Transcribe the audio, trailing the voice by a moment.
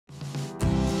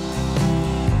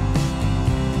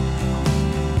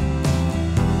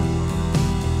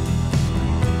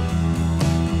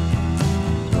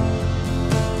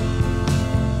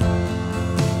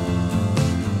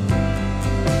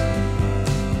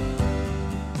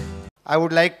I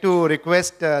would like to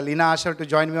request Lina Ashar to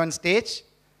join me on stage.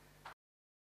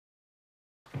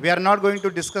 We are not going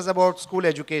to discuss about school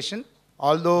education,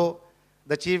 although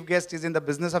the chief guest is in the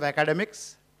business of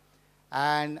academics.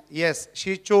 And yes,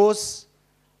 she chose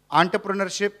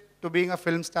entrepreneurship to being a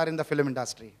film star in the film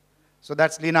industry. So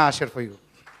that's Lina Ashar for you.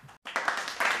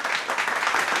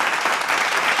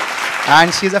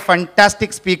 And she's a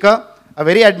fantastic speaker, a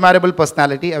very admirable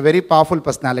personality, a very powerful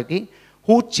personality,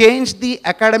 who changed the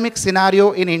academic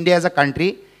scenario in India as a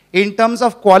country in terms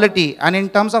of quality and in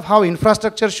terms of how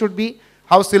infrastructure should be,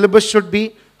 how syllabus should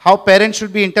be, how parents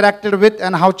should be interacted with,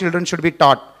 and how children should be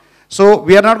taught. So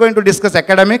we are not going to discuss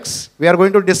academics. We are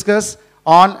going to discuss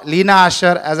on Lina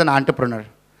Ashar as an entrepreneur.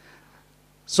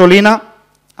 So Lina,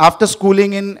 after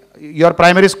schooling in your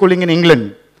primary schooling in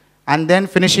England, and then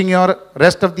finishing your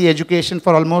rest of the education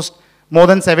for almost more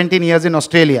than 17 years in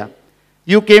Australia,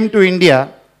 you came to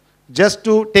India just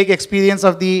to take experience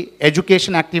of the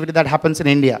education activity that happens in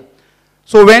India.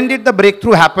 So when did the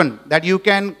breakthrough happen that you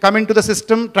can come into the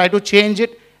system, try to change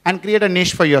it, and create a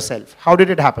niche for yourself? How did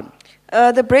it happen?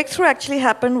 The breakthrough actually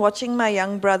happened watching my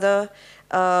young brother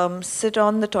sit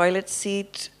on the toilet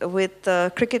seat with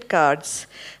cricket cards.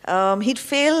 He'd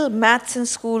fail maths in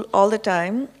school all the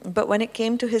time, but when it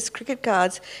came to his cricket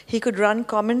cards, he could run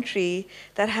commentary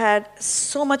that had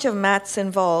so much of maths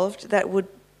involved that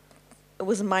it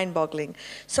was mind-boggling.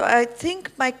 So I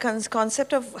think my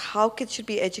concept of how kids should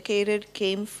be educated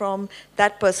came from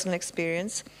that personal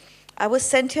experience. I was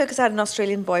sent here because I had an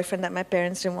Australian boyfriend that my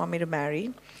parents didn't want me to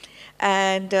marry.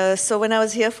 And so when I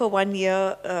was here for 1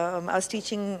 year, I was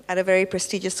teaching at a very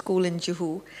prestigious school in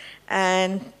Juhu,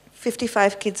 and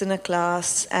 55 kids in a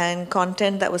class, and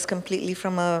content that was completely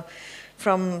from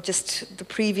just the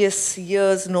previous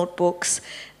year's notebooks,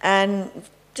 and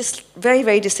just very,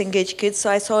 very disengaged kids. So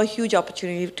I saw a huge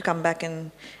opportunity to come back and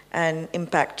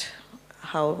impact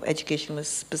how education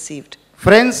was perceived.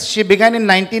 Friends, she began in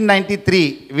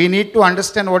 1993. We need to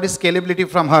understand what is scalability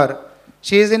from her.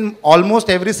 She is in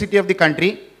almost every city of the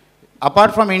country.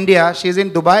 Apart from India, she is in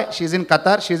Dubai, she is in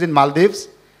Qatar, she is in Maldives.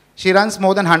 She runs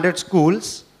more than 100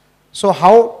 schools. So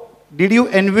how did you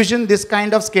envision this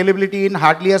kind of scalability in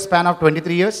hardly a span of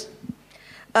 23 years?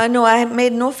 No, I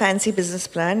made no fancy business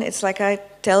plan. It's like I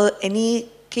tell any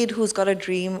kid who's got a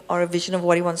dream or a vision of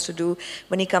what he wants to do,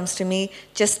 when he comes to me,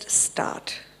 just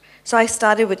start. So I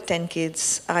started with 10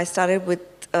 kids. I started with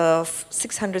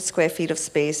 600 square feet of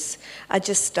space. I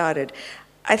just started.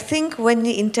 I think when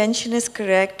the intention is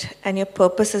correct and your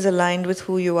purpose is aligned with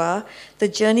who you are, the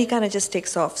journey kind of just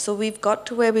takes off. So we've got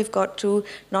to where we've got to,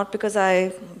 not because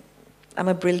I'm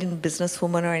a brilliant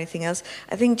businesswoman or anything else.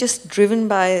 I think just driven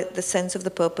by the sense of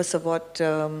the purpose of what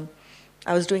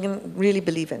I was doing and really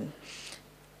believe in.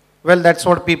 Well, that's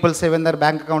what people say when their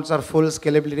bank accounts are full,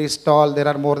 scalability is tall, there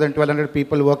are more than 1,200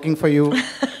 people working for you.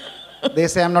 They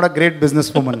say I'm not a great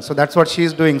businesswoman. So that's what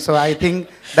she's doing. So I think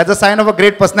that's a sign of a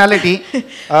great personality.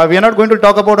 We are not going to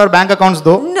talk about our bank accounts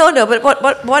though. No, but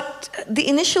what the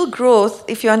initial growth,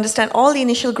 if you understand, all the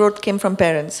initial growth came from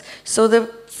parents. So the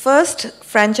first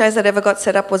franchise that ever got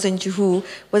set up was in Juhu,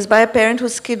 was by a parent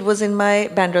whose kid was in my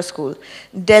Bandra school.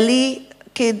 Delhi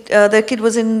kid, the kid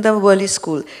was in the Worli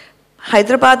school.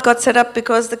 Hyderabad got set up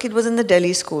because the kid was in the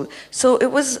Delhi school. So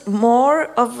it was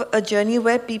more of a journey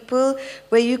where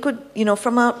you could,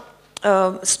 from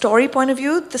a story point of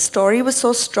view, the story was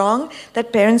so strong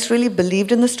that parents really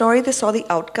believed in the story, they saw the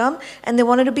outcome, and they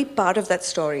wanted to be part of that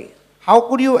story. How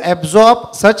could you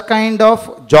absorb such kind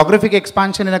of geographic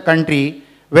expansion in a country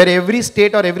where every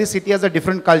state or every city has a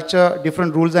different culture,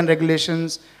 different rules and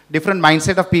regulations, different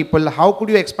mindset of people? How could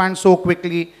you expand so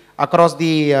quickly across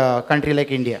the country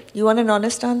like India? You want an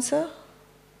honest answer?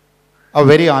 A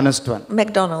very honest one.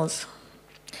 McDonald's.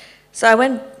 So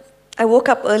I woke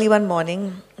up early one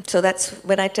morning. So that's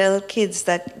when I tell kids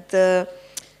that the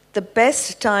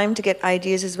best time to get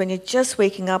ideas is when you're just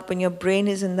waking up, when your brain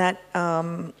is in that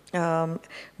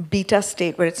beta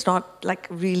state where it's not like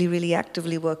really, really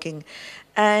actively working.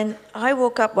 And I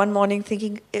woke up one morning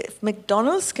thinking, if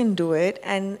McDonald's can do it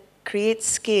and create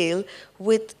scale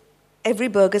with every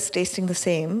burger's tasting the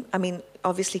same. I mean,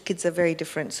 obviously kids are very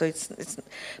different, so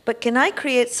but can I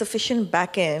create sufficient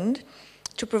back end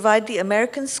to provide the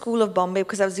American School of Bombay,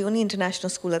 because I was the only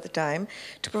international school at the time,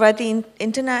 to provide the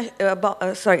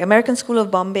American School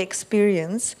of Bombay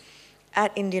experience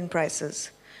at Indian prices.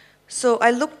 So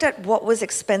I looked at what was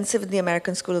expensive in the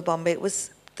American School of Bombay. It was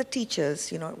the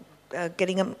teachers,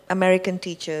 getting American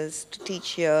teachers to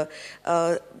teach here,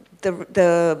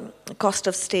 the cost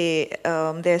of stay,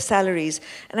 their salaries.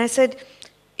 And I said,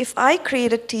 if I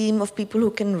create a team of people who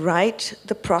can write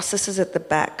the processes at the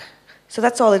back, So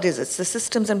that's all it is. It's the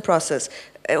systems and process.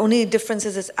 Only difference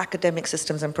is its academic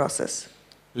systems and process.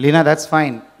 Lina, that's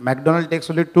fine. McDonald's takes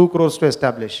only 2 crores to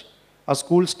establish. A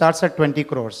school starts at 20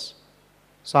 crores.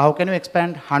 So how can you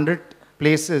expand 100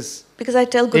 places because I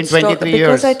tell good in 23 years?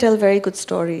 Because I tell very good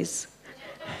stories.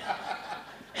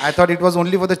 I thought it was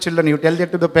only for the children. You tell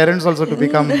that to the parents also to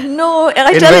become No,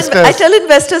 investors. I tell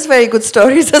investors very good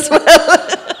stories as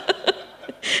well.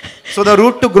 So the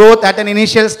route to growth at an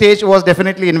initial stage was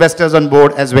definitely investors on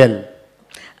board as well.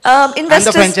 Investors, and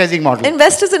the franchising model.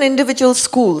 Investors in individual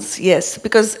schools, yes,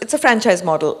 because it's a franchise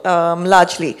model,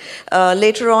 largely.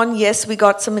 Later on, yes, we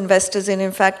got some investors in.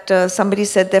 In fact, somebody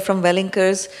said they're from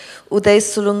Wellinkers. Uday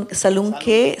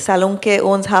Salunke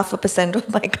owns 0.5% of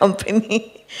my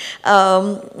company.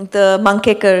 The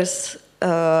Mankekers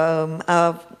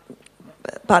are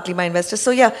partly my investors.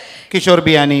 So yeah. Kishore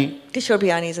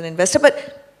Biani is an investor.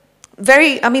 But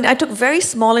I took very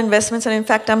small investments, and in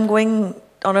fact, I'm going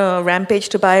on a rampage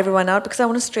to buy everyone out because I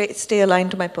want to stay aligned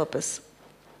to my purpose.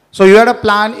 So you had a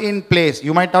plan in place.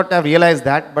 You might not have realized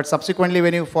that, but subsequently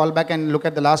when you fall back and look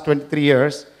at the last 23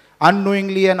 years,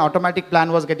 unknowingly an automatic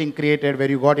plan was getting created where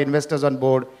you got investors on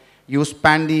board, you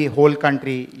spanned the whole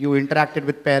country, you interacted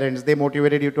with parents, they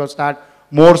motivated you to start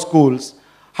more schools.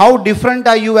 How different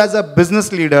are you as a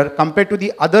business leader compared to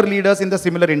the other leaders in the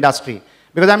similar industry?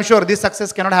 Because I'm sure this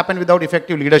success cannot happen without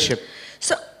effective leadership.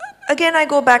 So again, I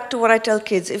go back to what I tell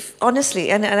kids. If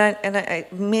honestly, and I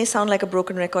may sound like a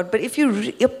broken record, but if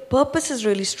your purpose is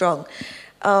really strong,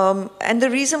 and the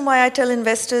reason why I tell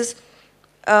investors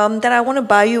that I want to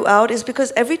buy you out is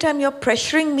because every time you're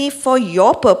pressuring me for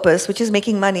your purpose, which is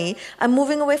making money, I'm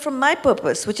moving away from my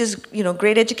purpose, which is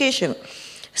great education.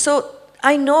 So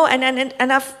I know,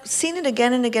 and I've seen it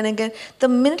again and again and again. The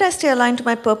minute I stay aligned to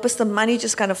my purpose, the money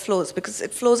just kind of flows because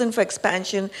it flows in for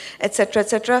expansion, etc.,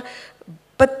 etc.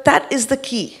 But that is the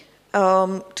key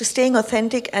to staying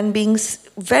authentic and being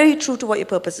very true to what your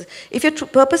purpose is. If your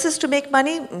purpose is to make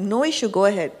money, no issue, go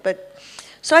ahead.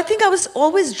 So I think I was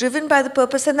always driven by the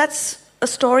purpose, and that's a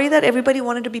story that everybody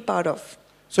wanted to be part of.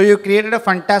 So you created a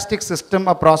fantastic system,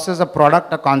 a process, a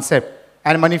product, a concept,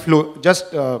 and money flew, just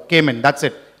came in, that's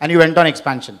it. And you went on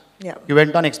expansion. Yeah. You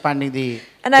went on expanding the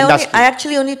industry. I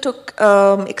actually only took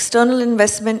external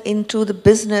investment into the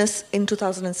business in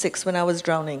 2006 when I was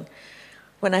drowning.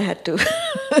 When I had to.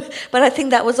 But I think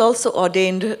that was also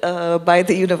ordained by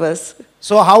the universe.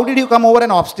 So how did you come over an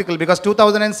obstacle? Because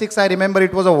 2006, I remember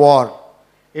it was a war.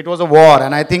 It was a war,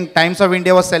 and I think Times of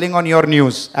India was selling on your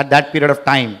news at that period of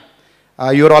time.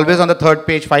 You were always on the third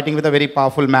page fighting with a very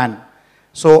powerful man.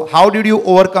 So how did you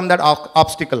overcome that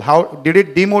obstacle? How did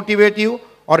it demotivate you,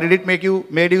 or did it made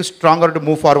you stronger to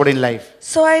move forward in life?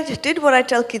 So I did what I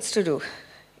tell kids to do.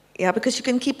 Yeah, because you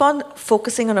can keep on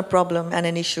focusing on a problem and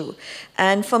an issue.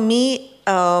 And for me,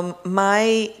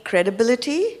 my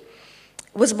credibility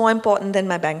was more important than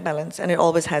my bank balance, and it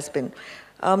always has been.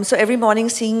 So every morning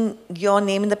seeing your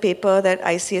name in the paper that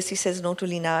ICSE says no to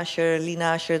Lina Ashar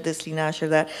this, Lina Ashar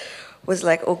that, was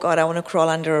like, oh God, I want to crawl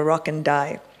under a rock and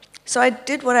die. So I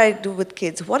did what I do with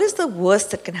kids. What is the worst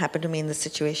that can happen to me in this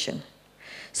situation?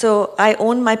 So I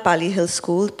own my Pali Hill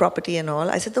school, property and all.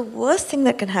 I said the worst thing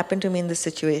that can happen to me in this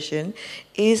situation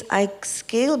is I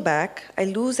scale back, I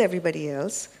lose everybody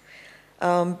else,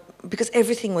 because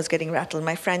everything was getting rattled.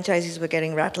 My franchisees were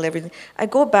getting rattled, everything. I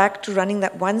go back to running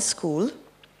that one school.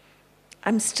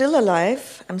 I'm still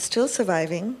alive, I'm still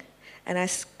surviving, and I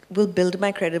will build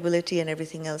my credibility and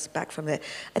everything else back from there.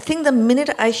 I think the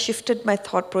minute I shifted my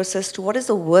thought process to what is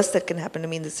the worst that can happen to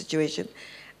me in this situation,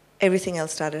 everything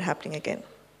else started happening again.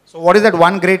 So what is that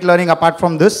one great learning apart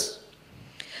from this?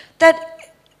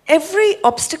 That every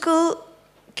obstacle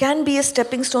can be a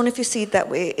stepping stone if you see it that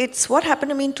way. It's what happened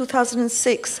to me in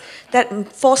 2006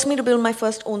 that forced me to build my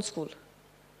first own school.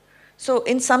 So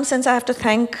in some sense, I have to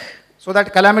thank... So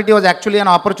that calamity was actually an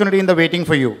opportunity in the waiting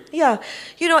for you. Yeah.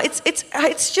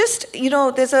 It's just,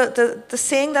 there's the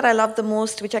saying that I love the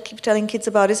most, which I keep telling kids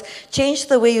about, is change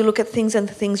the way you look at things and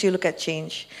the things you look at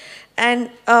change.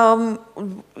 And,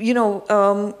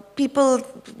 people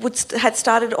had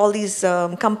started all these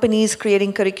companies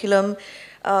creating curriculum,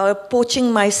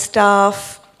 poaching my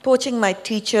staff, poaching my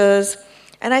teachers.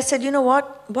 And I said, you know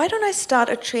what, why don't I start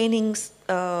a training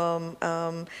arm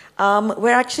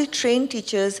where I actually train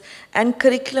teachers and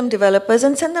curriculum developers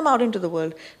and send them out into the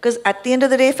world. Because at the end of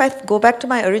the day, if I go back to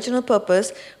my original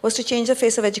purpose, was to change the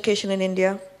face of education in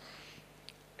India,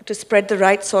 to spread the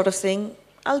right sort of thing,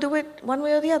 I'll do it one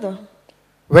way or the other.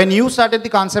 When you started the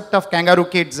concept of Kangaroo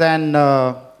Kids and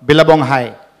Billabong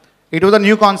High, it was a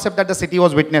new concept that the city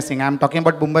was witnessing. I'm talking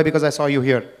about Mumbai because I saw you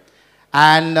here.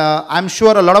 And I'm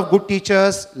sure a lot of good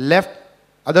teachers left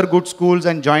other good schools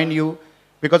and joined you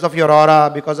because of your aura,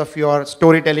 because of your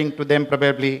storytelling to them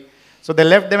probably. So they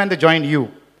left them and they joined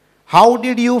you. How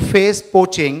did you face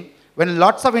poaching when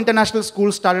lots of international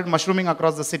schools started mushrooming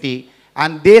across the city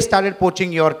and they started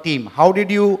poaching your team? How did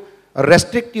you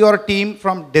restrict your team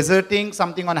from deserting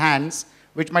something on hands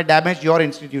which might damage your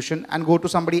institution and go to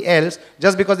somebody else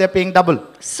just because they're paying double?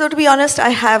 So to be honest, I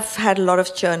have had a lot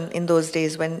of churn in those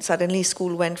days when suddenly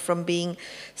school went from being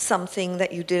something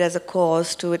that you did as a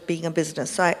cause to it being a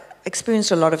business. So I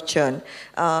experienced a lot of churn.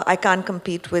 I can't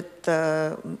compete with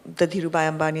the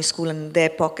Dhirubhai Ambani school and their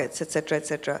pockets, etc.,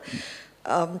 etc.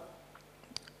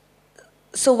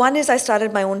 So one is I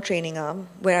started my own training arm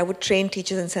where I would train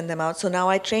teachers and send them out. So now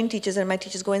I train teachers and my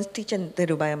teachers go and teach in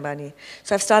Dhirubhai Ambani.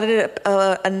 So I've started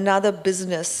another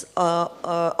business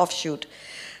offshoot.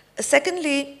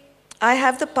 Secondly, I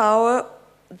have the power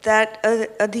that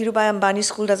a Dhirubhai Ambani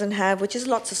school doesn't have, which is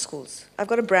lots of schools. I've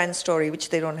got a brand story,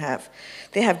 which they don't have.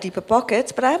 They have deeper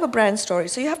pockets, but I have a brand story.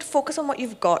 So you have to focus on what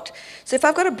you've got. So if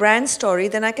I've got a brand story,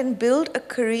 then I can build a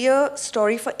career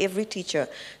story for every teacher.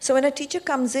 So when a teacher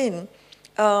comes in,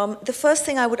 the first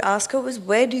thing I would ask her was,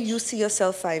 where do you see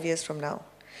yourself 5 years from now?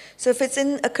 So if it's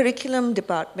in a curriculum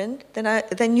department,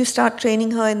 then you start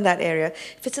training her in that area.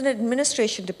 If it's an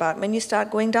administration department, you start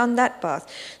going down that path.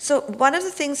 So one of the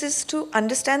things is to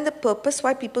understand the purpose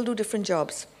why people do different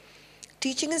jobs.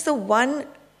 Teaching is the one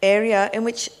area in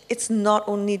which it's not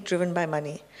only driven by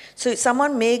money. So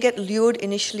someone may get lured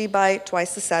initially by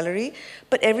twice the salary,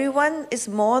 but everyone is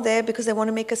more there because they want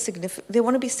to make they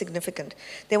want to be significant.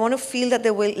 They want to feel that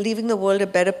they're leaving the world a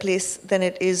better place than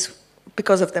it is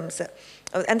because of themselves.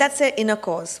 And that's their inner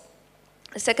cause.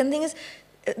 The second thing is,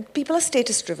 people are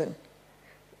status driven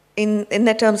in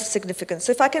their terms of significance.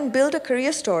 So if I can build a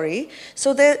career story,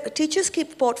 so the teachers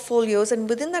keep portfolios, and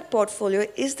within that portfolio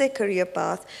is their career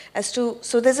path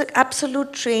so there's an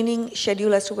absolute training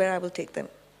schedule as to where I will take them.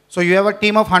 So you have a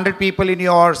team of 100 people in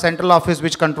your central office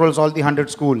which controls all the 100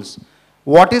 schools.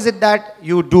 What is it that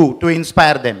you do to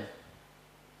inspire them,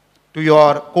 to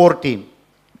your core team?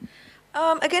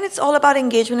 Again, it's all about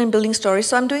engagement and building stories.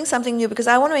 So I'm doing something new because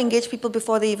I want to engage people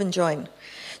before they even join.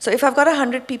 So if I've got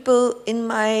 100 people in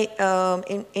my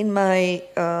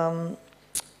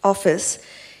office,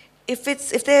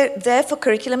 if they're there for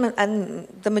curriculum and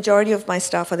the majority of my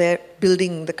staff are there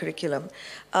building the curriculum,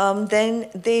 then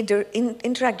they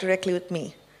interact directly with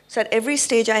me. So at every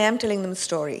stage, I am telling them the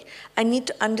story. I need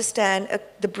to understand,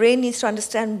 the brain needs to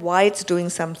understand why it's doing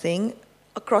something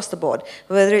across the board.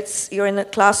 Whether you're in a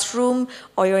classroom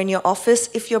or you're in your office,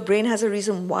 if your brain has a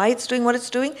reason why it's doing what it's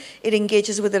doing, it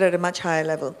engages with it at a much higher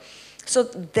level. So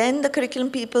then the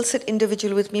curriculum people sit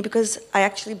individually with me because I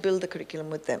actually build the curriculum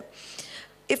with them.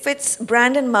 If it's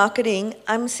brand and marketing,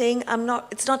 I'm saying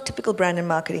it's not typical brand and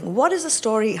marketing. What is the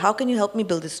story? How can you help me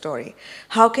build this story?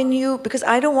 How can you, because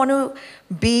I don't want to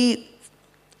be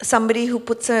somebody who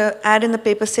puts an ad in the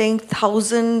paper saying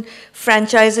 1,000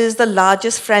 franchises, the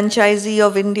largest franchisee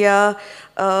of India,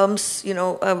 that's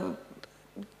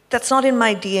not in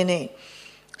my DNA.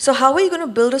 So how are you going to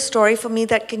build a story for me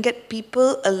that can get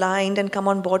people aligned and come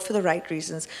on board for the right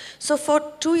reasons? So for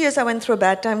 2 years, I went through a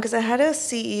bad time because I had a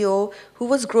CEO who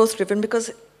was growth driven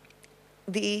because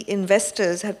the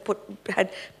investors had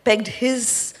pegged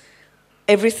his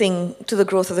everything to the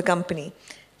growth of the company.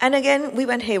 And again, we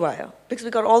went haywire because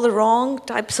we got all the wrong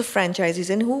types of franchisees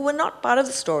in who were not part of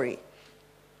the story.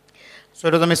 So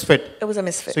it was a misfit. It was a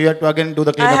misfit. So you had to again do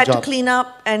the cleanup job. I had to clean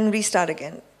up and restart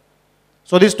again.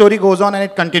 So this story goes on and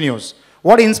it continues.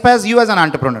 What inspires you as an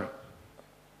entrepreneur?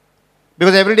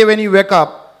 Because every day when you wake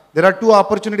up, there are 2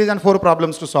 opportunities and 4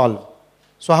 problems to solve.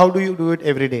 So how do you do it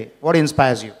every day? What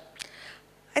inspires you?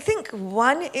 I think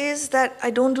one is that I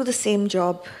don't do the same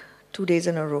job 2 days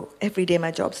in a row. Every day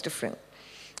my job's different.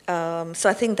 So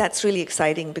I think that's really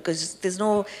exciting because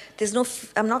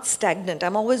I'm not stagnant.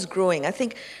 I'm always growing. I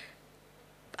think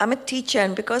I'm a teacher,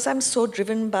 and because I'm so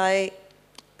driven by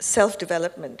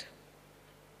self-development,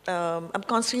 I'm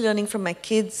constantly learning from my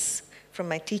kids, from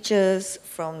my teachers,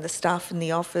 from the staff in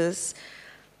the office.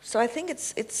 So I think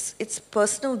it's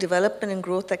personal development and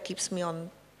growth that keeps me on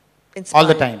inspired. All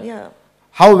the time? Yeah.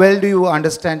 How well do you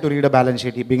understand to read a balance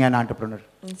sheet being an entrepreneur?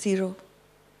 0.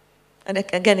 And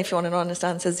again, if you want an honest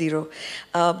answer, 0.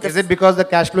 Is it because the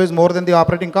cash flow is more than the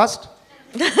operating cost?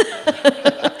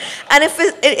 And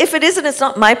if it isn't, it's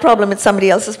not my problem, it's somebody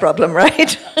else's problem,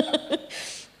 right?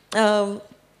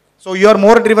 So you are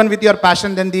more driven with your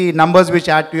passion than the numbers which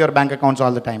add to your bank accounts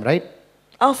all the time, right?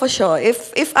 Oh, for sure.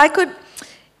 If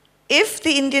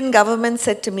the Indian government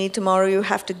said to me, tomorrow you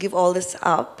have to give all this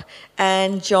up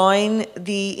and join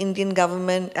the Indian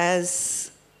government as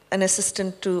an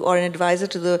assistant to or an advisor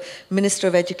to the Minister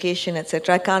of Education,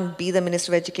 etc. I can't be the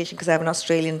Minister of Education because I have an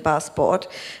Australian passport,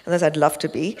 unless I'd love to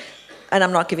be, and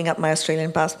I'm not giving up my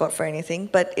Australian passport for anything.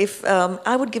 But if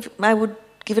I would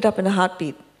give it up in a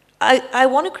heartbeat. I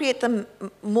want to create the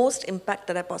most impact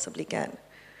that I possibly can.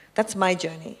 That's my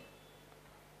journey.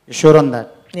 You're sure on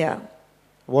that? Yeah.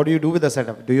 What do you do with the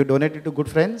setup? Do you donate it to good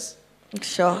friends?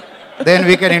 Sure. Then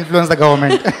we can influence the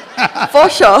government. For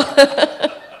sure.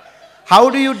 How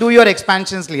do you do your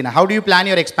expansions, Lina? How do you plan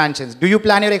your expansions? Do you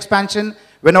plan your expansion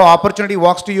when an opportunity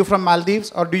walks to you from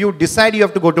Maldives, or do you decide you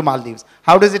have to go to Maldives?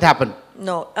 How does it happen?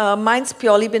 No, mine's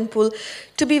purely been pulled.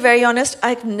 To be very honest,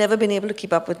 I've never been able to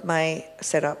keep up with my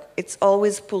setup. It's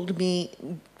always pulled me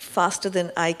faster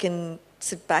than I can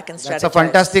sit back and strategize. That's a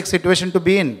fantastic situation to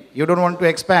be in. You don't want to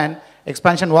expand.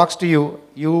 Expansion walks to you.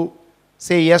 You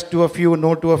say yes to a few,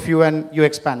 no to a few, and you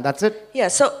expand. That's it? Yeah,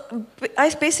 so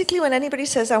I basically, when anybody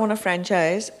says I want a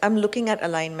franchise, I'm looking at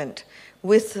alignment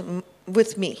with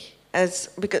me.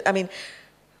 Because, I mean,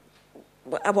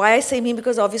 why I say me,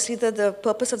 because obviously the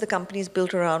purpose of the company is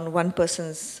built around one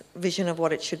person's vision of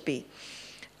what it should be.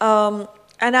 And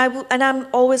I'm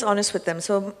always honest with them.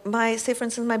 So say for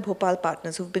instance, my Bhopal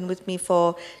partners who've been with me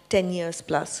for 10 years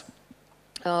plus,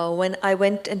 when I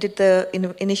went and did the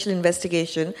initial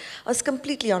investigation, I was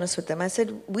completely honest with them. I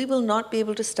said, we will not be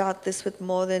able to start this with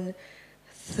more than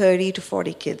 30 to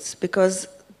 40 kids because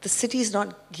the city is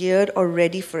not geared or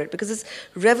ready for it, because it's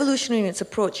revolutionary in its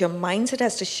approach. Your mindset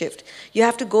has to shift. You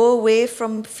have to go away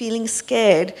from feeling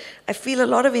scared. I feel a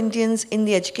lot of Indians in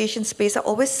the education space are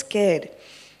always scared.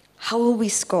 How will we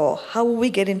score? How will we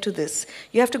get into this?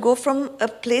 You have to go from a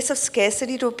place of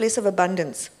scarcity to a place of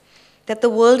abundance. That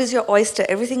the world is your oyster,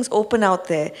 everything's open out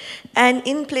there. And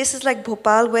in places like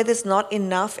Bhopal, where there's not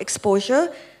enough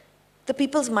exposure, the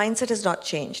people's mindset has not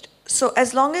changed. So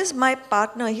as long as my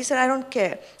partner, he said, I don't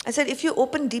care. I said, if you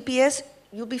open DPS,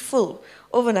 you'll be full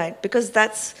overnight, because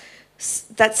that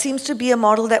seems to be a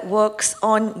model that works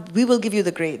on, we will give you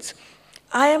the grades.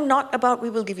 I am not about we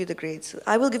will give you the grades.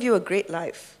 I will give you a great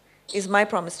life, is my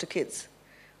promise to kids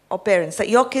or parents. That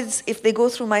your kids, if they go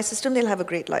through my system, they'll have a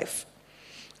great life.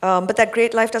 But that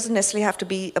great life doesn't necessarily have to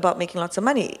be about making lots of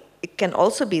money. It can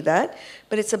also be that,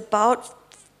 but it's about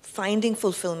finding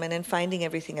fulfillment and finding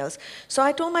everything else. So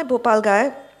I told my Bhopal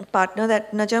partner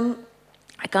that, Najam,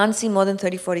 I can't see more than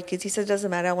 30, 40 kids. He said,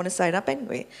 doesn't matter, I want to sign up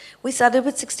anyway. We started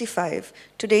with 65.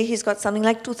 Today he's got something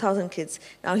like 2,000 kids.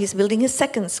 Now he's building his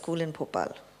second school in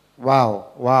Bhopal. Wow,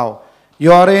 wow.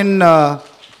 You're in,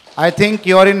 I think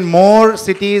you're in more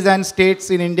cities and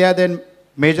states in India than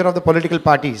major of the political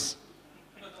parties.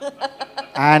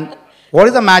 And what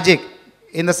is the magic?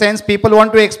 In the sense, people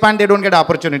want to expand, they don't get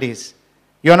opportunities.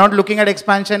 You're not looking at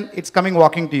expansion, it's coming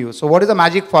walking to you. So what is the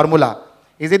magic formula?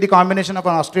 Is it the combination of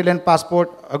an Australian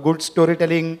passport, a good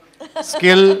storytelling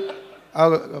skill,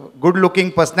 a good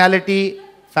looking personality,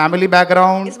 family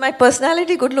background? Is my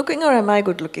personality good looking or am I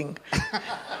good looking?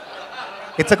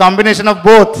 It's a combination of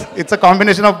both. It's a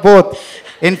combination of both.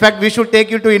 In fact, we should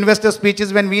take you to investor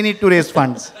speeches when we need to raise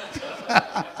funds.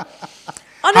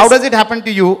 How does it happen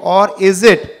to you? Or is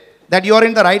it that you are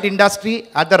in the right industry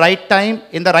at the right time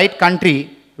in the right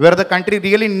country where the country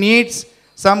really needs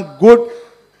some good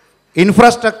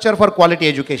infrastructure for quality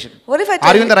education? What if I tell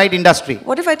are you in the right industry?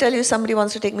 What if I tell you somebody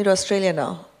wants to take me to Australia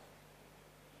now?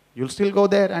 You'll still go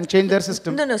there and change their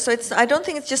system. No. So I don't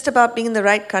think it's just about being in the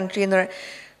right country.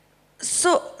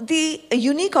 So the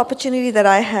unique opportunity that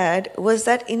I had was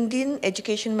that Indian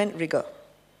education meant rigor.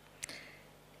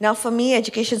 Now, for me,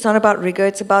 education is not about rigor,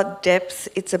 it's about depth,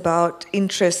 it's about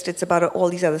interest, it's about all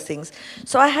these other things.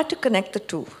 So I had to connect the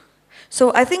two.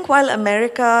 So I think while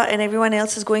America and everyone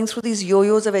else is going through these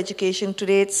yo-yos of education,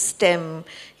 today it's STEM,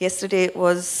 yesterday it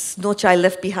was No Child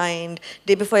Left Behind,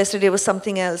 day before yesterday was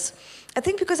something else. I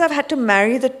think because I've had to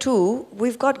marry the two,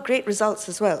 we've got great results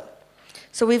as well.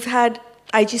 So we've had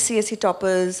IGCSE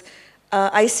toppers,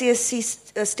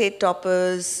 ICSE state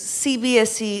toppers,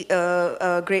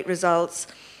 CBSE great results.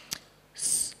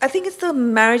 I think it's the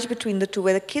marriage between the two,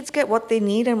 where the kids get what they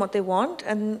need and what they want,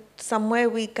 and somewhere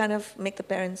we kind of make the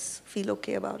parents feel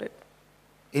okay about it.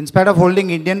 In spite of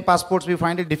holding Indian passports, we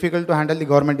find it difficult to handle the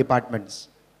government departments.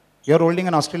 You're holding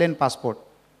an Australian passport.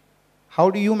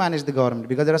 How do you manage the government?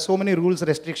 Because there are so many rules,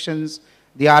 restrictions,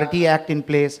 the RT Act in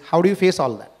place. How do you face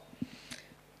all that?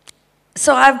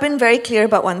 So I've been very clear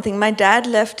about one thing. My dad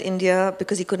left India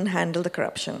because he couldn't handle the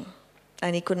corruption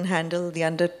and he couldn't handle the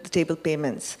under-the-table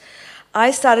payments.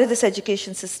 I started this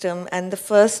education system, and the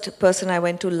first person I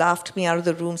went to laughed me out of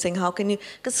the room, saying, how can you,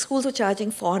 because schools were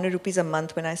charging 400 rupees a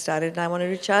month when I started, and I wanted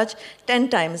to charge 10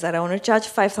 times that. I wanted to charge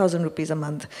 5,000 rupees a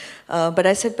month. But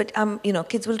I said, but you know,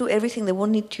 kids will do everything. They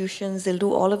won't need tuitions. They'll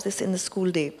do all of this in the school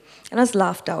day. And I was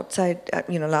laughed out. So I,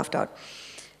 laughed out.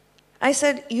 I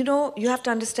said, you know, you have to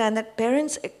understand that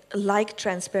parents like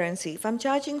transparency. If I'm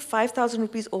charging 5,000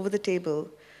 rupees over the table,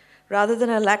 rather than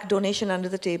a lakh donation under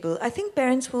the table, I think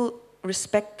parents will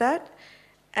respect that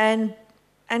and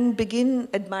begin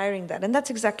admiring that. And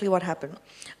that's exactly what happened.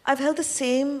 I've held the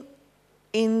same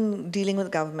in dealing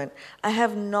with government. I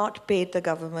have not paid the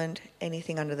government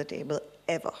anything under the table,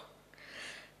 ever.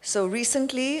 So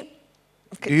recently...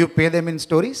 Do you pay them in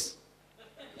stories?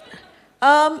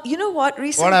 You know what?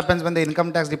 Recently, what happens when the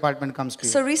income tax department comes to you?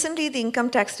 So recently the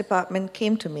income tax department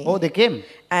came to me. Oh, they came?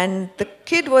 And the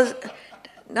kid was...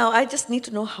 Now, I just need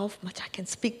to know how much I can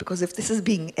speak, because if this is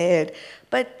being aired.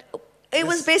 But it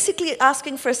was basically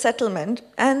asking for a settlement,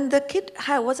 and the kid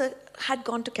had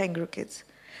gone to Kangaroo Kids.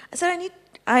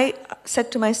 I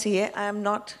said to my CA, I am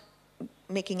not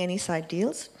making any side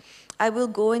deals. I will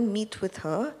go and meet with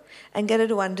her and get her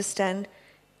to understand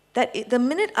that the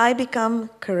minute I become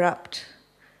corrupt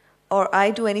or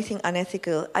I do anything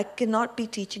unethical, I cannot be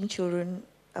teaching children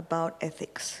about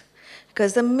ethics.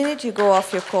 Because the minute you go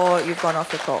off your core, you've gone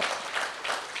off your core.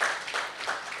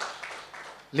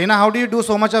 Lina, how do you do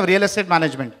so much of real estate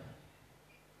management?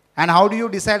 And how do you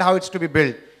decide how it's to be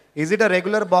built? Is it a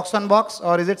regular box-on-box,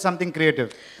 or is it something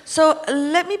creative? So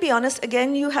let me be honest.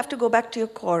 Again, you have to go back to your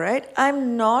core, right?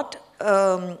 I'm not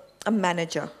a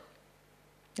manager.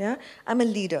 Yeah? I'm a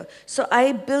leader. So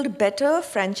I build better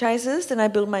franchises than I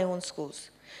build my own schools.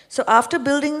 So after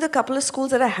building the couple of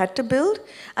schools that I had to build,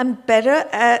 I'm better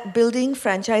at building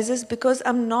franchises because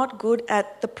I'm not good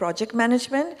at the project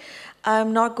management.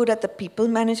 I'm not good at the people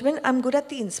management. I'm good at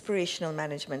the inspirational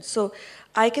management. So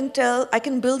I can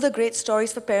build the great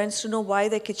stories for parents to know why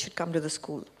their kids should come to the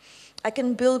school. I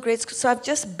can build so I've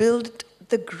just built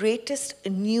the greatest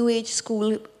new age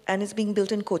school, and it's being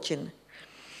built in Cochin.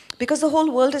 Because the whole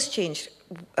world has changed.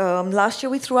 Last year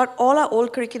we threw out all our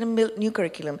old curriculum, built new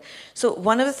curriculum. So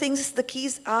one of the things, the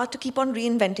keys are to keep on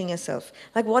reinventing yourself.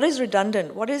 Like, what is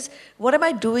redundant? What am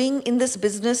I doing in this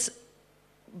business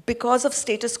because of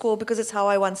status quo, because it's how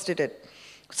I once did it?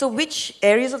 So which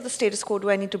areas of the status quo do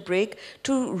I need to break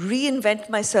to reinvent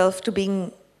myself to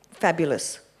being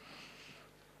fabulous?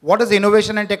 What does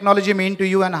innovation and technology mean to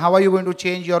you, and how are you going to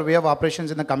change your way of operations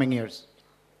in the coming years?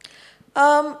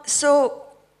 So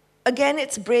again,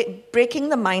 it's breaking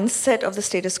the mindset of the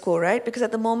status quo, right? Because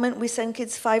at the moment, we send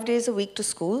kids 5 days a week to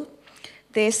school.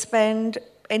 They spend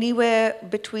anywhere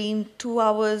between 2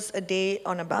 hours a day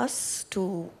on a bus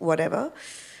to whatever.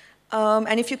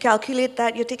 And if you calculate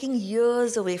that, you're taking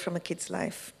years away from a kid's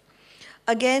life.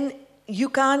 Again, you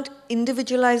can't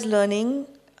individualize learning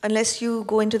unless you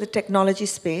go into the technology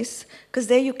space, because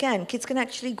there you can. Kids can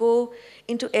actually go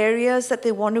into areas that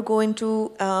they want to go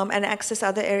into and access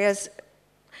other areas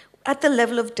at the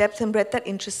level of depth and breadth that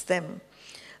interests them.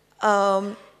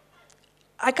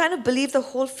 I kind of believe the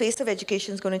whole face of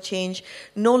education is going to change.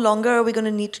 No longer are we going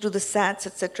to need to do the SATs,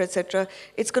 etc., etc.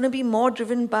 It's going to be more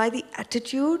driven by the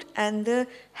attitude and the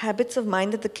habits of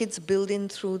mind that the kids build in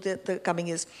through the coming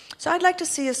years. So I'd like to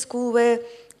see a school where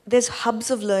there's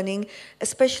hubs of learning,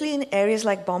 especially in areas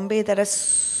like Bombay that are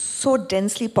so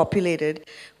densely populated,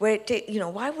 where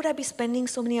why would I be spending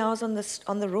so many hours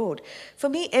on the road? For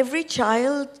me, every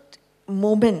child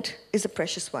moment is a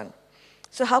precious one.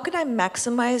 So how can I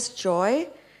maximize joy,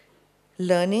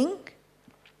 learning,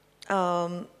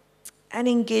 and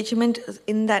engagement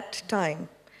in that time,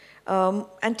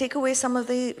 and take away some of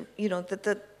the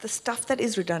stuff that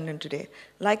is redundant today,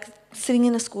 like sitting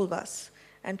in a school bus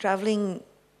and traveling,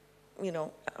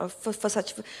 for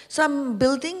such. So I'm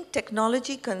building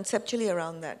technology conceptually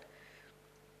around that.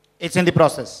 It's in the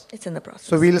process. It's in the process.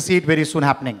 So we'll see it very soon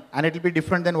happening, and it will be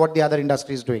different than what the other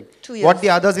industry is doing. 2 years. What the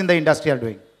others in the industry are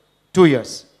doing. 2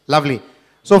 years. Lovely.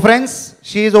 So friends,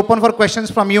 she is open for questions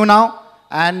from you now,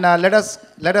 and let us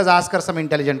ask her some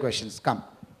intelligent questions. Come.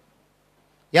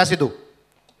 Yeah, Sidhu.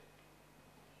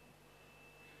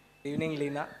 Good evening,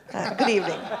 Lina. Good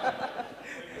evening.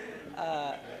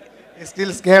 He's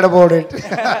still scared about it.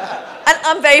 And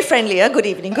I'm very friendly. Good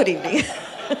evening. Good evening.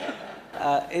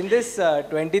 In this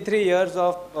 23 years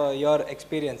of your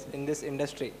experience in this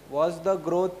industry, was the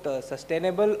growth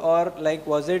sustainable, or like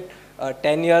was it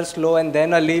 10 years slow and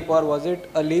then a leap, or was it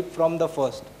a leap from the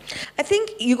first? I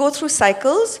think you go through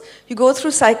cycles. You go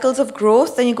through cycles of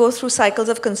growth, then you go through cycles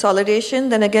of consolidation,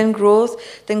 then again growth,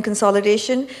 then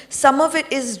consolidation. Some of it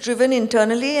is driven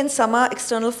internally and some are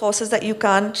external forces that you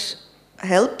can't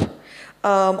help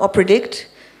or predict.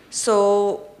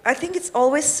 So I think it's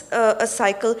always a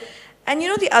cycle. And you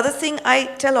know, the other thing I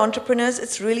tell entrepreneurs,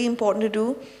 it's really important to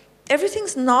do,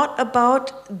 everything's not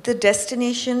about the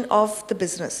destination of the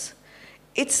business.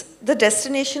 It's the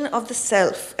destination of the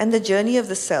self and the journey of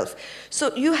the self.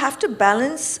 So you have to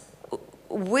balance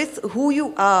with who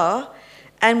you are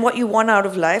and what you want out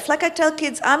of life. Like I tell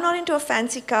kids, I'm not into a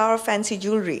fancy car or fancy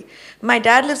jewelry. My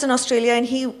dad lives in Australia and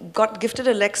he got gifted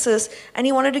a Lexus and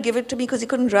he wanted to give it to me because he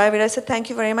couldn't drive it. I said, thank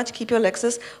you very much, keep your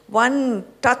Lexus. One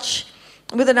touch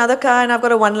with another car and I've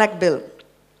got a 1 lakh bill.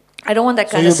 I don't want that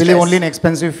kind of stress. So you believe only in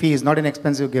expensive fees, not in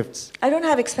expensive gifts? I don't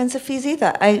have expensive fees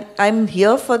either. I'm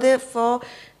here for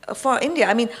India.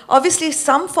 I mean, obviously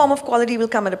some form of quality will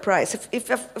come at a price. If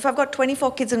I've got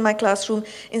 24 kids in my classroom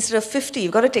instead of 50,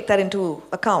 you've got to take that into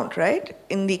account, right?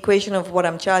 In the equation of what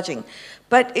I'm charging.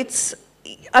 But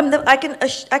I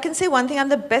can say one thing, I'm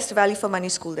the best value for money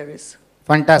school there is.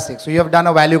 Fantastic. So you have done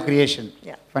a value creation.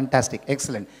 Yeah. Fantastic.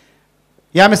 Excellent.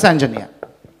 Yeah, Ms. Anjanya.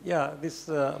 Yeah,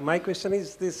 my question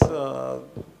is this,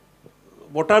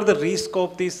 what are the risks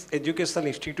of these educational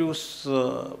institutes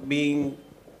being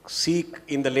sick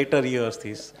in the later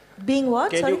years? Being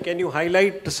what? Can you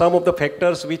highlight some of the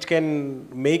factors which can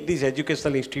make these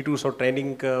educational institutes or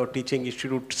training or teaching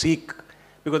institutes sick?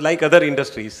 Because like other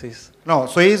industries. No,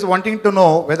 so he is wanting to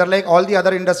know whether like all the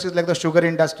other industries like the sugar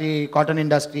industry, cotton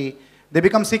industry, they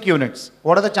become sick units.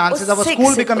 What are the chances of a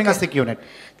school becoming a sick unit?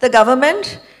 The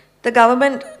government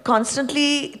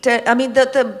constantly,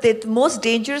 the most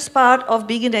dangerous part of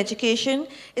being in education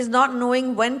is not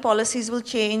knowing when policies will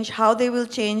change, how they will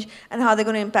change, and how they're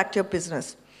going to impact your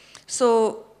business.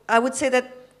 So I would say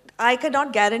that I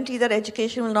cannot guarantee that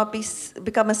education will not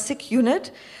become a sick unit.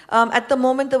 At the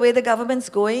moment, the way the government's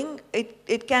going,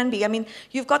 it can be. I mean,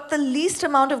 you've got the least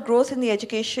amount of growth in the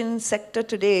education sector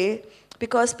today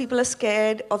because people are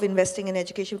scared of investing in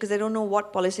education because they don't know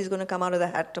what policy is going to come out of the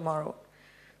hat tomorrow.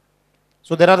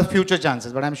 So there are the future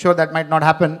chances, but I'm sure that might not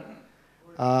happen.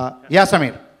 Yeah,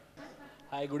 Samir.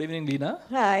 Hi, good evening, Lina.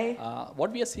 Hi.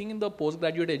 What we are seeing in the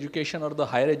postgraduate education or the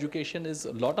higher education is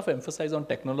a lot of emphasis on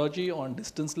technology, on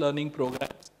distance learning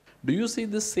programs. Do you see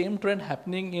this same trend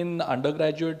happening in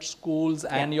undergraduate schools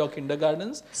and your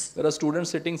kindergartens, where a student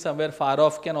sitting somewhere far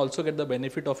off can also get the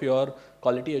benefit of your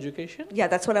quality education? Yeah,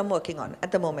 that's what I'm working on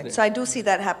at the moment. Great. So I do see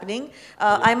that happening.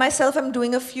 I myself am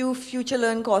doing a few Future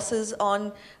Learn courses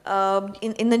on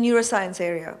in the neuroscience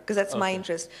area, because that's my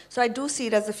interest. So I do see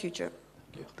it as the future.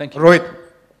 Thank you. Rohit.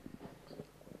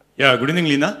 Yeah, good evening,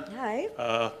 Lina.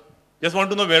 Hi. Just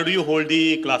want to know, where do you hold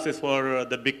the classes for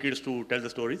the big kids to tell the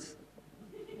stories?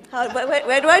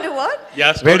 Where do I do what?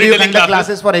 Yeah, where do you conduct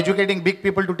classes for educating big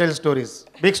people to tell stories?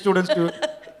 Big students to...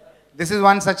 This is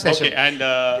one such session. Okay, and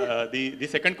the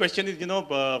second question is,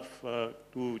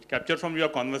 to capture from your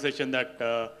conversation that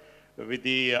with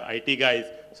the IT guys,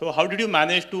 so how did you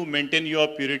manage to maintain your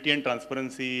purity and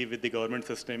transparency with the government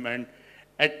system? And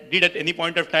did at any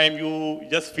point of time you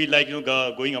just feel like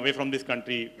going away from this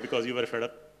country because you were fed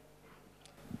up?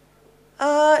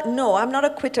 No, I'm not a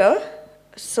quitter.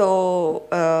 So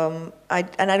I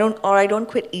don't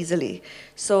quit easily.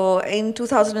 So in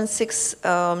 2006,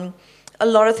 a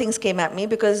lot of things came at me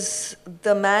because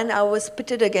the man I was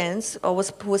pitted against, who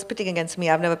was pitting against me,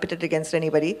 I've never pitted against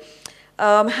anybody,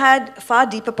 had far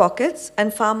deeper pockets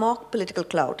and far more political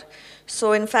clout.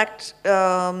 So in fact,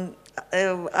 there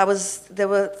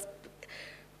were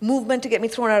movement to get me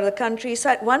thrown out of the country. So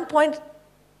at one point,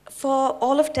 for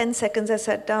all of 10 seconds, I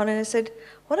sat down and I said,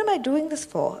 what am I doing this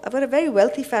for? I've got a very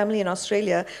wealthy family in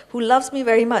Australia who loves me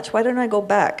very much. Why don't I go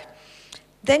back?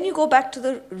 Then you go back to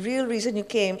the real reason you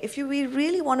came. If we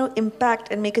really want to impact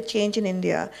and make a change in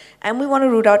India, and we want to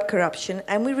root out corruption,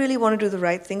 and we really want to do the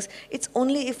right things, it's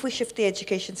only if we shift the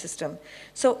education system.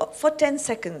 So for 10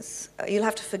 seconds, you'll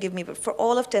have to forgive me, but for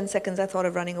all of 10 seconds, I thought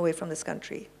of running away from this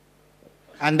country.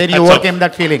 And then you overcame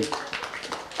that feeling.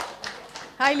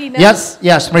 Hi, Lina. Yes,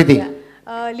 Smriti. Yeah.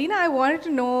 Lina, I wanted to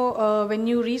know, when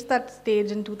you reached that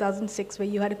stage in 2006 where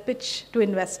you had a pitch to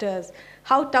investors,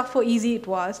 how tough or easy it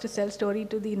was to sell story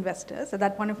to the investors at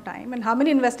that point of time, and how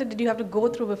many investors did you have to go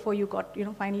through before you got,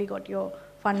 finally got your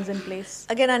funds in place?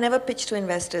 Again, I never pitched to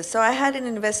investors. So I had an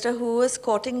investor who was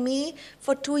courting me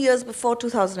for 2 years before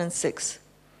 2006.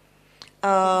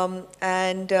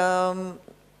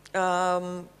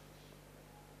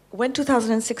 When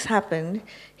 2006 happened,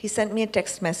 he sent me a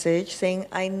text message saying,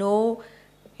 I know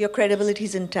your credibility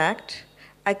is intact,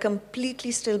 I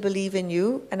completely still believe in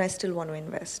you, and I still want to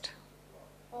invest.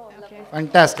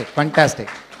 Fantastic, fantastic.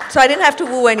 So I didn't have to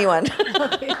woo anyone.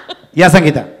 Yeah,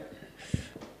 Sangeeta.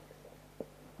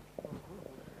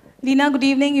 Lina, good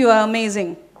evening. You are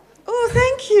amazing. Oh,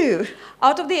 thank you.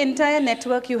 Out of the entire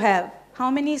network you have,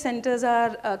 how many centers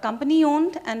are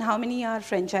company-owned and how many are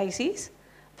franchisees?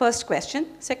 First question.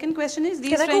 Second question is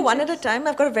these. Can I go one at a time?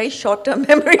 I've got a very short-term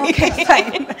memory. Okay,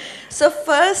 fine. So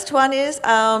first one is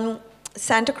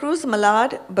Santa Cruz,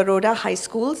 Malad, Baroda High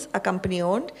Schools are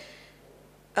company-owned.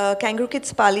 Kangaroo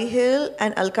Kids, Pali Hill,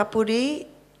 and Alkapuri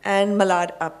and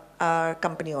Malad are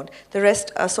company-owned. The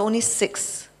rest are, so only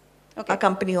 6 are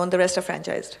company-owned, the rest are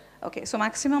franchised. Okay, so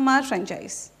maximum are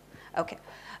franchise. Okay.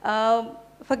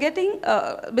 Forgetting,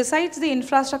 besides the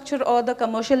infrastructure or the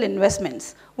commercial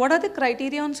investments, what are the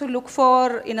criterions you look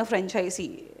for in a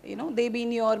franchisee? You know, they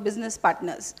being your business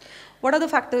partners. What are the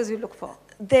factors you look for?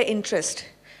 Their interest.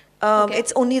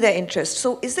 It's only their interest.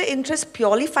 So is their interest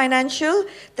purely financial?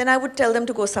 Then I would tell them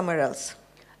to go somewhere else.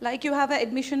 Like you have an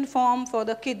admission form for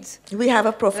the kids. We have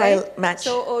a profile match.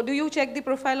 So do you check the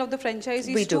profile of the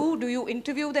franchisees We do. too? Do you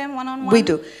interview them one-on-one? We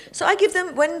do. So I give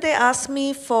them, when they ask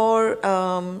me for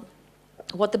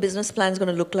what the business plan is going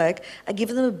to look like, I give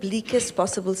them the bleakest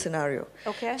possible scenario.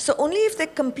 Okay. So only if they're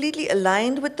completely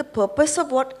aligned with the purpose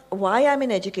of why I'm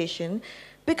in education,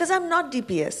 because I'm not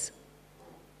DPS.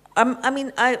 I'm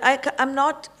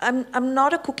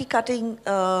not a cookie cutting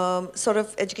sort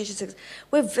of education system.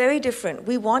 We're very different.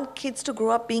 We want kids to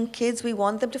grow up being kids. We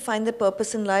want them to find their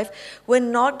purpose in life. We're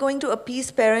not going to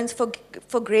appease parents for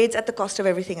grades at the cost of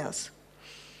everything else.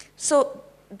 So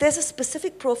there's a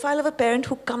specific profile of a parent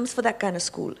who comes for that kind of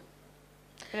school.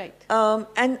 Right.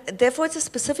 And therefore it's a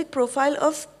specific profile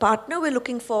of partner we're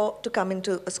looking for to come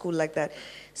into a school like that.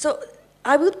 So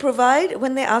I will provide,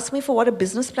 when they ask me for what a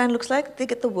business plan looks like, they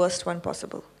get the worst one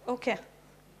possible. Okay.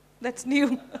 That's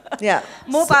new. Yeah.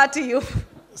 More power to you.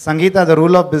 Sangeeta, the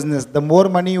rule of business, the more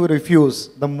money you refuse,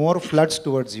 the more floods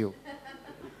towards you.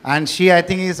 And she, I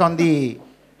think, is on the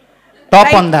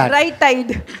top on that. Right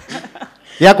tide.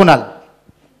 Yeah, Kunal.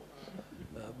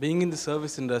 Being in the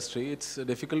service industry, it's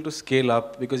difficult to scale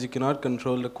up because you cannot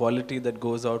control the quality that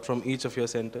goes out from each of your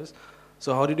centers.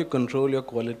 So how did you control your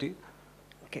quality?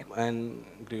 Okay. And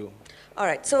grew. All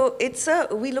right, so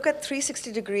we look at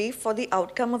 360-degree for the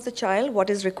outcome of the child, what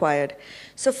is required.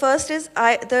 So first is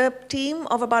the team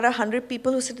of about 100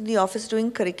 people who sit in the office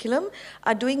doing curriculum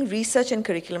are doing research and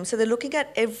curriculum. So they're looking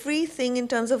at everything in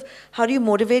terms of how do you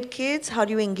motivate kids, how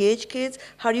do you engage kids,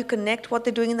 how do you connect what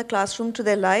they're doing in the classroom to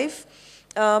their life,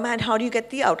 and how do you get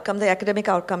the outcome, the academic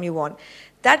outcome you want.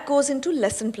 That goes into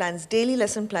lesson plans, daily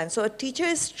lesson plans. So a teacher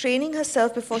is training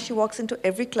herself before she walks into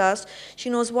every class.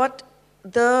 She knows what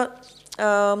the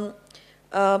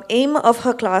aim of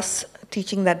her class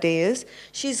teaching that day is.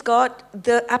 She's got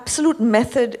the absolute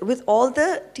method with all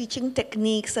the teaching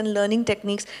techniques and learning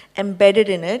techniques embedded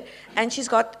in it, and she's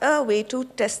got a way to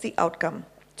test the outcome.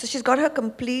 So she's got her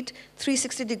complete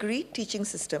 360-degree teaching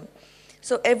system.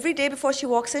 So every day before she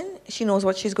walks in, she knows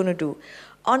what she's going to do.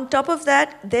 On top of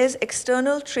that, there's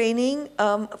external training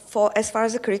for as far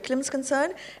as the curriculum is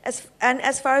concerned, and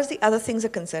as far as the other things are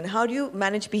concerned. How do you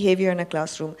manage behavior in a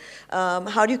classroom?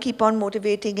 How do you keep on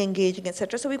motivating, engaging,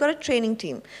 etc.? So we've got a training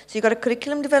team. So you've got a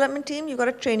curriculum development team, you've got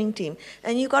a training team,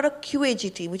 and you've got a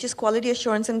QAG team, which is quality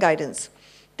assurance and guidance,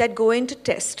 that go in to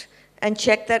test and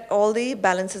check that all the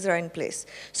balances are in place.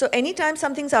 So anytime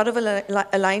something's out of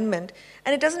alignment,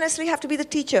 and it doesn't necessarily have to be the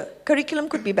teacher, curriculum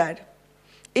could be bad.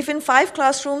 If in 5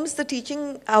 classrooms the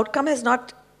teaching outcome has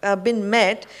not been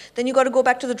met, then you've got to go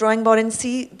back to the drawing board and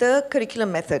see the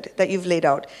curriculum method that you've laid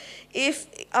out. If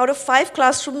out of 5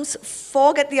 classrooms,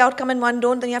 4 get the outcome and 1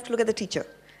 don't, then you have to look at the teacher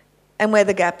and where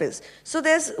the gap is. So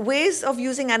there's ways of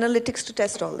using analytics to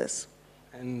test all this.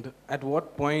 And at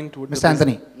what point would Mr.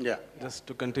 Anthony. Yeah. Just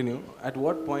to continue, at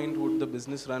what point would the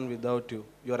business run without you,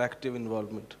 your active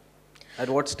involvement? At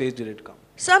what stage did it come?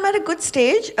 So I'm at a good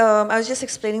stage. I was just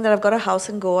explaining that I've got a house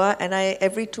in Goa, and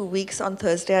every 2 weeks on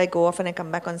Thursday I go off and I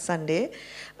come back on Sunday.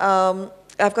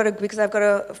 Because I've got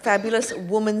a fabulous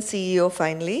woman CEO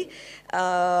finally,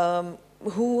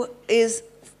 who is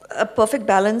a perfect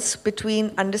balance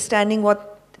between understanding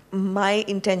what my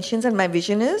intentions and my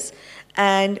vision is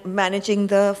and managing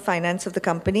the finance of the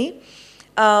company.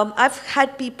 I've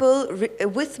had people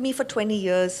with me for 20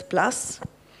 years plus.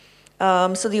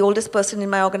 So the oldest person in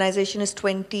my organization is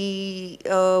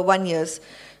 21 years.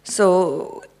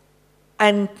 So,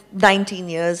 and 19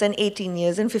 years, and 18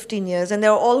 years, and 15 years, and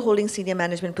they're all holding senior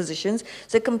management positions.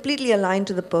 So they're completely aligned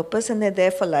to the purpose, and they're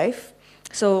there for life.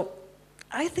 So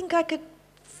I think I could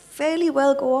fairly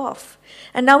well go off.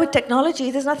 And now with technology,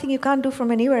 there's nothing you can't do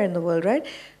from anywhere in the world, right?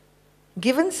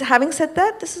 Having said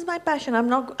that, this is my passion.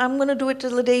 I'm going to do it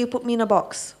till the day you put me in a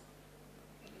box.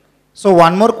 So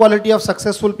one more quality of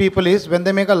successful people is when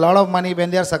they make a lot of money, when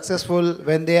they are successful,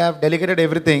 when they have delegated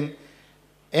everything,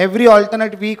 every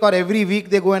alternate week or every week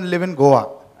they go and live in Goa.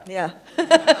 Yeah.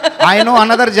 I know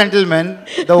another gentleman,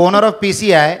 the owner of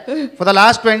PCI, for the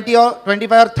last 20 or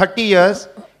 25 or 30 years,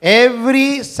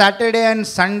 every Saturday and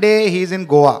Sunday he is in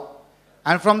Goa.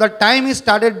 And from the time he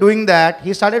started doing that,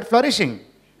 he started flourishing.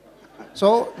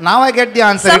 So now I get the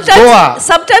answer. It's Goa.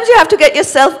 Sometimes you have to get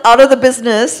yourself out of the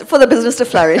business for the business to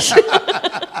flourish.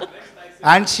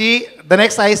 And the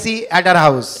next IC at her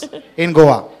house in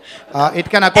Goa. It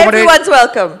can accommodate. Everyone's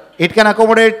welcome. It can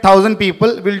accommodate 1,000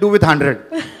 people. We'll do with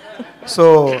 100. So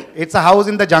it's a house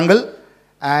in the jungle.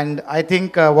 And I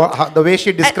think the way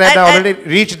she described, I already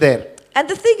reached there. And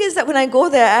the thing is that when I go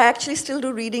there, I actually still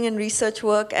do reading and research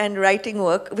work and writing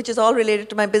work, which is all related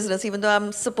to my business, even though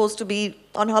I'm supposed to be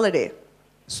on holiday.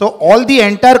 So all the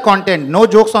entire content, no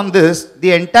jokes on this,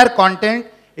 the entire content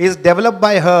is developed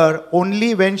by her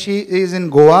only when she is in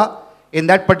Goa, in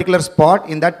that particular spot,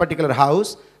 in that particular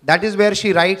house. That is where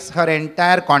she writes her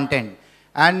entire content.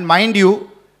 And mind you,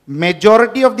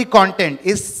 majority of the content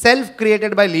is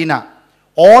self-created by Lina.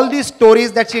 All the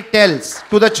stories that she tells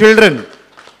to the children,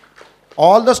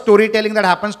 all the storytelling that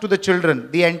happens to the children,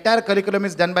 the entire curriculum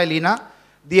is done by Lina.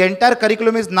 The entire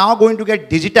curriculum is now going to get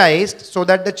digitized so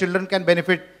that the children can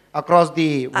benefit across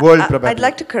the world probably. I'd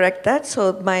like to correct that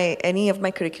so any of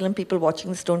my curriculum people watching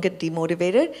this don't get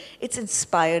demotivated. It's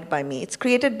inspired by me. It's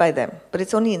created by them, but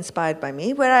it's only inspired by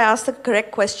me, where I ask the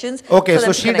correct questions. Okay,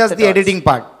 so she does the editing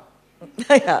part.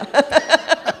 Yeah.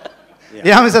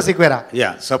 Yeah, Mr. Sikwera.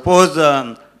 Yeah, suppose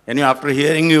after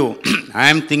hearing you, I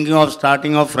am thinking of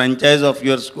starting a franchise of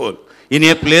your school in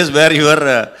a place where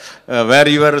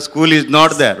your school is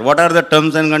not there. What are the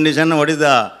terms and conditions? What is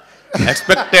the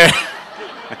expected?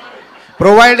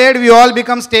 Provided we all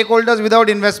become stakeholders without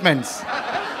investments.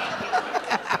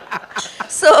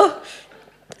 So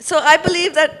I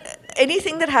believe that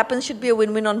anything that happens should be a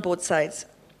win-win on both sides.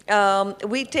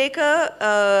 We take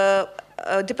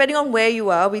depending on where you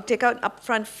are, we take out an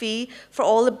upfront fee for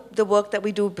all the work that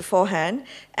we do beforehand,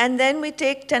 and then we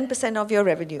take 10% of your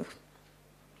revenue.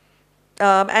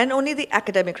 And only the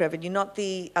academic revenue, not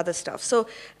the other stuff. So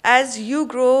as you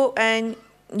grow and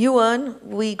you earn,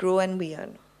 we grow and we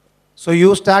earn. So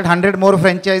you start 100 more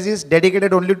franchises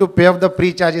dedicated only to pay off the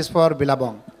pre-charges for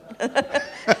Billabong.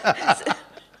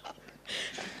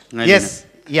 Yes,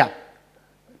 yeah.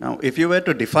 Now, if you were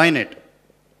to define it,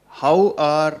 how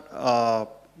are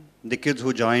the kids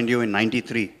who joined you in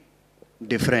 93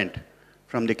 different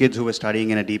from the kids who were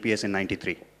studying in a DPS in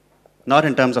 93? Not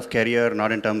in terms of career,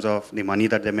 not in terms of the money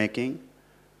that they're making,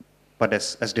 but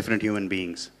as different human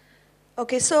beings.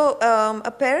 Okay, so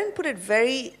a parent put it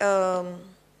very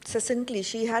succinctly.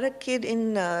 She had a kid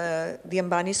in the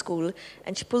Ambani school,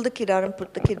 and she pulled the kid out and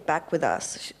put the kid back with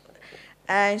us.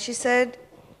 And she said,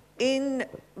 in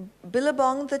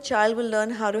Billabong, the child will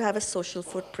learn how to have a social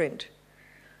footprint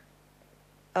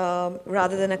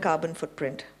rather than a carbon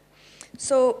footprint.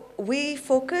 So we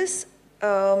focus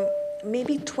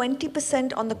maybe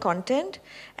 20% on the content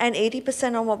and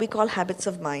 80% on what we call habits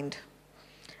of mind.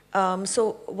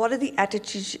 So what are the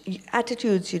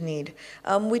attitudes you need?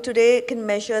 We today can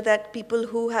measure that people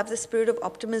who have the spirit of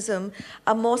optimism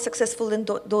are more successful than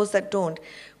those that don't.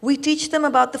 We teach them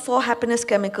about the 4 happiness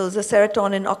chemicals, the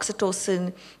serotonin,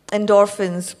 oxytocin,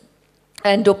 endorphins,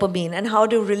 and dopamine, and how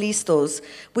to release those.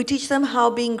 We teach them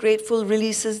how being grateful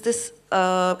releases this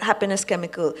happiness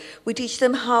chemical. We teach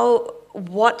them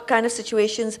what kind of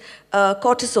situations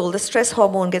cortisol, the stress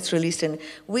hormone, gets released in.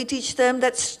 We teach them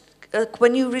that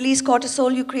when you release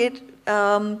cortisol, you create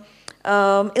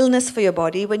illness for your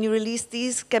body. When you release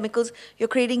these chemicals, you're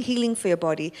creating healing for your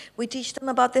body. We teach them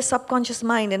about their subconscious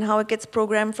mind and how it gets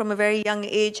programmed from a very young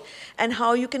age and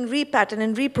how you can repattern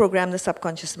and reprogram the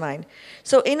subconscious mind.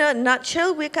 So in a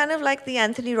nutshell, we're kind of like the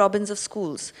Anthony Robbins of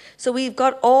schools. So we've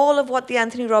got all of what the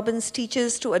Anthony Robbins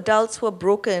teaches to adults who are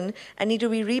broken and need to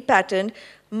be repatterned.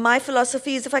 My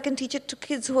philosophy is if I can teach it to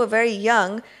kids who are very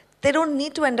young, they don't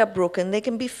need to end up broken. They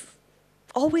can be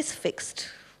always fixed.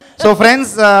 So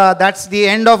friends, that's the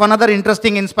end of another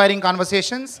interesting, inspiring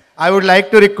conversations. I would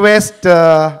like to request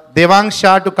Devang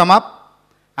Shah to come up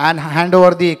and hand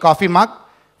over the coffee mug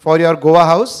for your Goa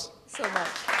house. So much.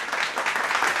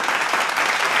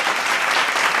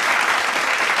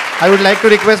 I would like to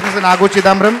request Mr. Nago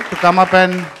Chidambaram to come up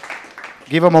and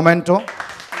give a memento.